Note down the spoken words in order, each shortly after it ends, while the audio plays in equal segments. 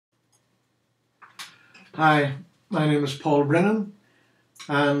Hi, my name is Paul Brennan,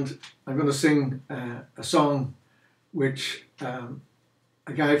 and I'm going to sing a song which a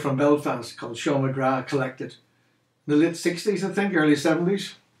guy from Belfast called Sean McGrath collected in the late 60s, I think, early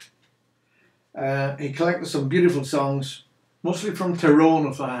 70s. He collected some beautiful songs, mostly from Tyrone,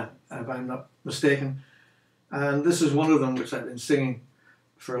 if I'm not mistaken. And this is one of them which I've been singing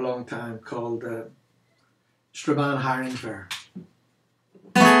for a long time, called Strabane Hiring Fair.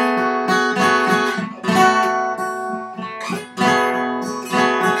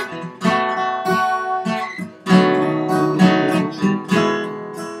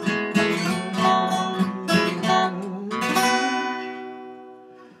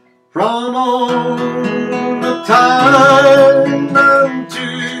 From home the time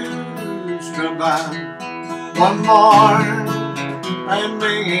unto Strabane, one morn I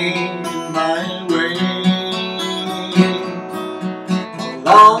made my way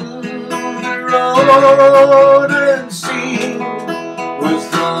along the road, and sea was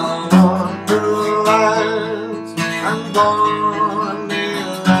thunderlands and bonny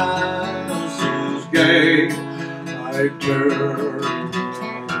lasses gay. I turned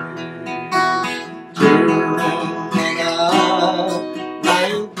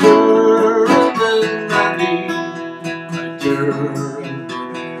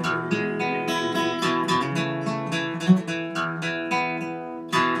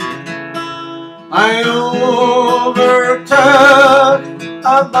I overtook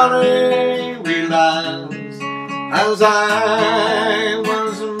a bonny wee lass as I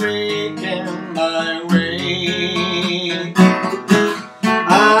was making my way,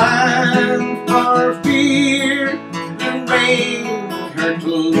 and for fear the rain her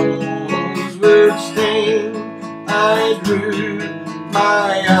clothes would stain, I drew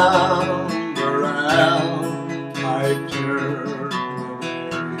my umbrella. I turned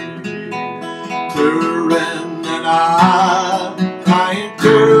Tyrone and I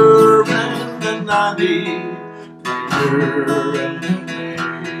Tyrone and I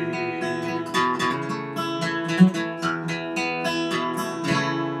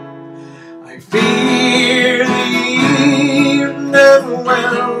I fear the evening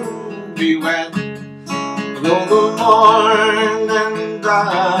will be wet, though the morning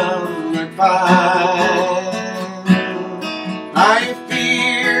doesn't fine. I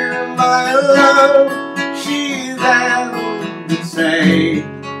fear my love, she then would say,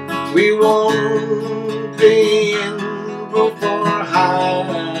 we won't be in before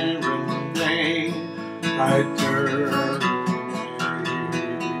hiring day. I turn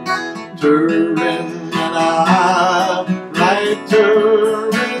and I right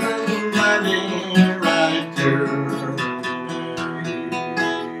turn and I right turn.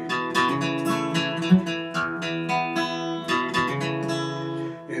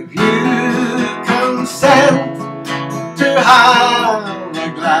 If you consent to have a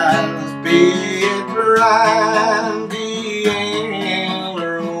glass, be it brandy, ale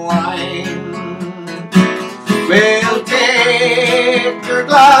or wine, we'll take your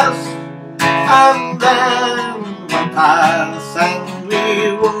glass and then we'll pass, and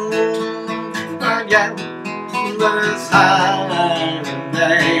we won't forget this hiring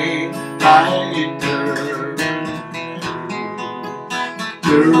day. Right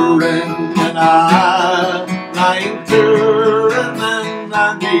Tyrone and I Tyrone and I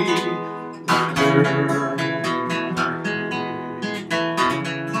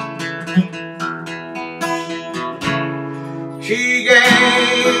She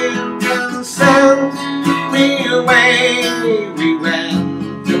gave consent, me away, we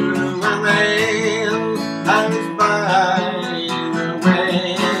went to a man as by the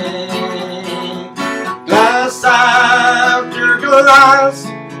way. Glass after glass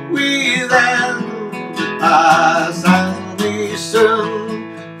we then pass, and we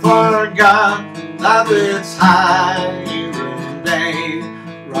soon forgot that it's hiring day.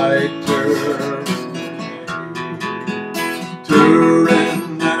 Right Tyrone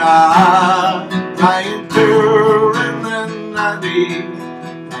and I right Tyrone and I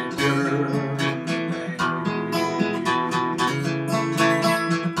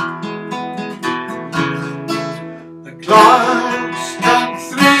The clock struck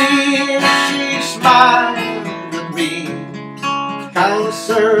 3, she smiled at me,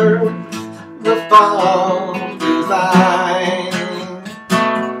 cancer the fall design.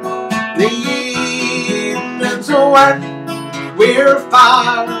 The evening's wet, we're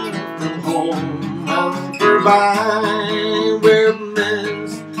far from home, and provide we've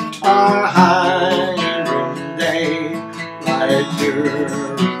missed our hiring day. Like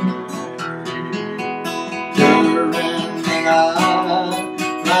Tyrone and I,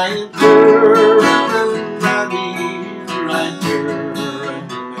 like Tyrone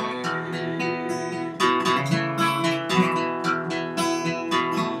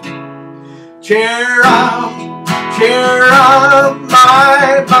cheer up,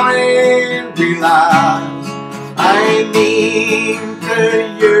 my bonny lass. I mean to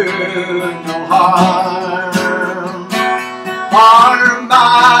you no harm. For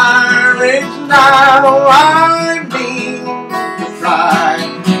marriage now I mean to try,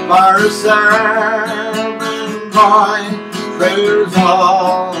 for a servant boy proves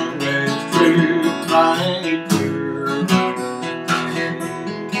always true, my dear.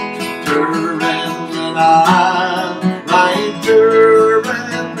 Turin and I, right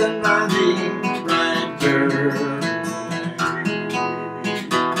Turin and I need right Turin.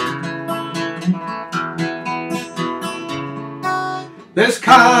 This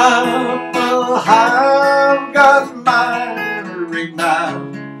couple have got married now,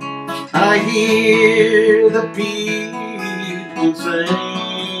 and I hear the people say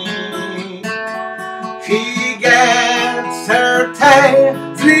she gets her pay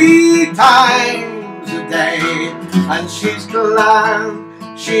 3 times a day, and she's glad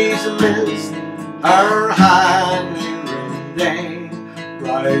she's missed her honeymoon day.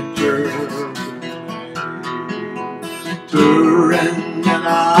 Right, Turin and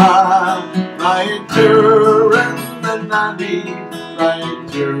I, right, Turin and I need right,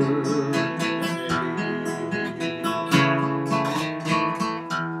 Turin.